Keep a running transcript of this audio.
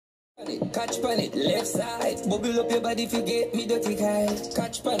Catch pan it, left side. Bubble up your body, forget me dirty kite.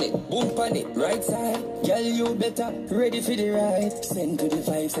 Catch pan it, boom pan it, right side. Girl, you better, ready for the ride. Send to the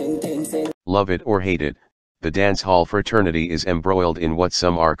 5 cent, 10 cent. Love it or hate it, the dancehall fraternity is embroiled in what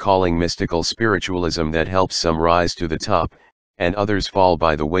some are calling mystical spiritualism that helps some rise to the top, and others fall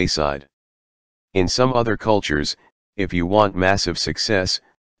by the wayside. In some other cultures, if you want massive success,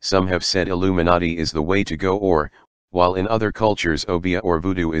 some have said Illuminati is the way to go, or, while in other cultures Obeah or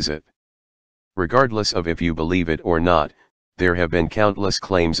Voodoo is it. Regardless of if you believe it or not, there have been countless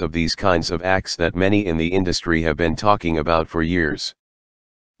claims of these kinds of acts that many in the industry have been talking about for years.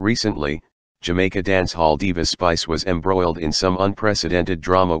 Recently, Jamaica dancehall diva Spice was embroiled in some unprecedented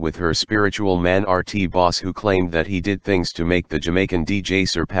drama with her spiritual man RT Boss, who claimed that he did things to make the Jamaican DJ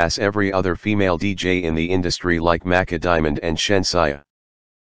surpass every other female DJ in the industry like Macka Diamond and Shenseea.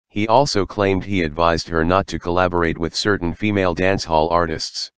 He also claimed he advised her not to collaborate with certain female dancehall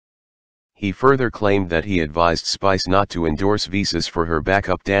artists. He further claimed that he advised Spice not to endorse visas for her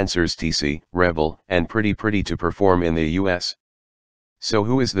backup dancers TC, Rebel, and Pretty Pretty to perform in the US. So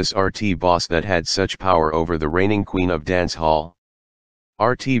who is this RT Boss that had such power over the reigning queen of dancehall?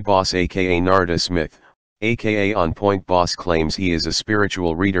 RT Boss aka Narda Smith, aka On Point Boss, claims he is a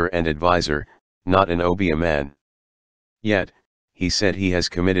spiritual reader and advisor, not an Obeah man. Yet, he said he has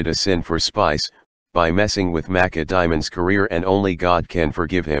committed a sin for Spice, by messing with Macka Diamond's career, and only God can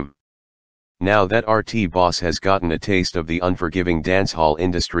forgive him. Now that RT Boss has gotten a taste of the unforgiving dancehall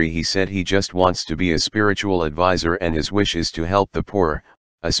industry, he said he just wants to be a spiritual advisor and his wish is to help the poor,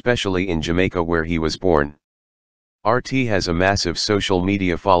 especially in Jamaica where he was born. RT has a massive social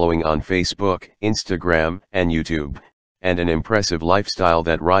media following on Facebook, Instagram, and YouTube, and an impressive lifestyle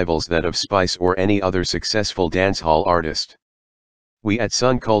that rivals that of Spice or any other successful dancehall artist. We at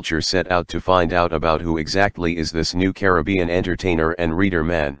Sun Culture set out to find out about who exactly is this new Caribbean entertainer and reader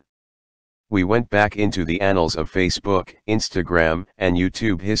man. We went back into the annals of Facebook, Instagram, and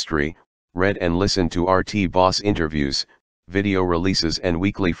YouTube history, read and listened to RT Boss interviews, video releases and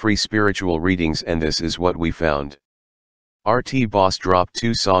weekly free spiritual readings, and this is what we found. RT Boss dropped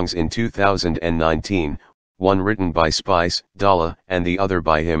 2 songs in 2019, one written by Spice, Dalla, and the other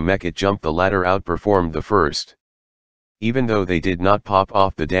by him. Make It Jump. The latter outperformed the first. Even though they did not pop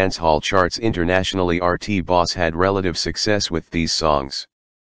off the dancehall charts internationally, RT Boss had relative success with these songs.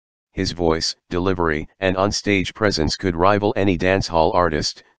 His voice, delivery, and onstage presence could rival any dancehall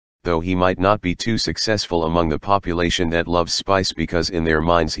artist, though he might not be too successful among the population that loves Spice, because in their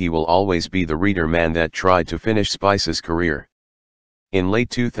minds he will always be the reader man that tried to finish Spice's career. In late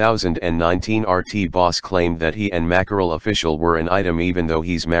 2019, RT Boss claimed that he and Mackerel Official were an item, even though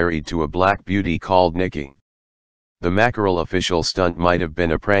he's married to a black beauty called Nikki. The Mackerel Official stunt might have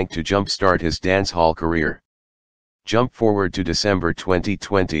been a prank to jumpstart his dancehall career. Jump forward to December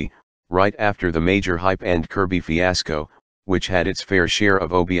 2020, right after the major hype and Kirby fiasco, which had its fair share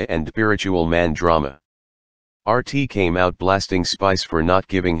of Obeah and spiritual man drama. RT came out blasting Spice for not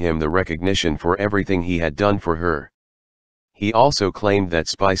giving him the recognition for everything he had done for her. He also claimed that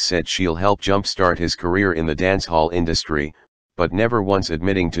Spice said she'll help jumpstart his career in the dancehall industry, but never once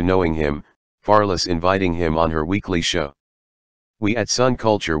admitting to knowing him, far less inviting him on her weekly show. We at Sun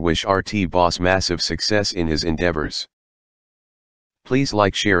Culture wish RT Boss massive success in his endeavors. Please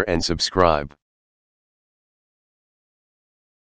like, share and subscribe.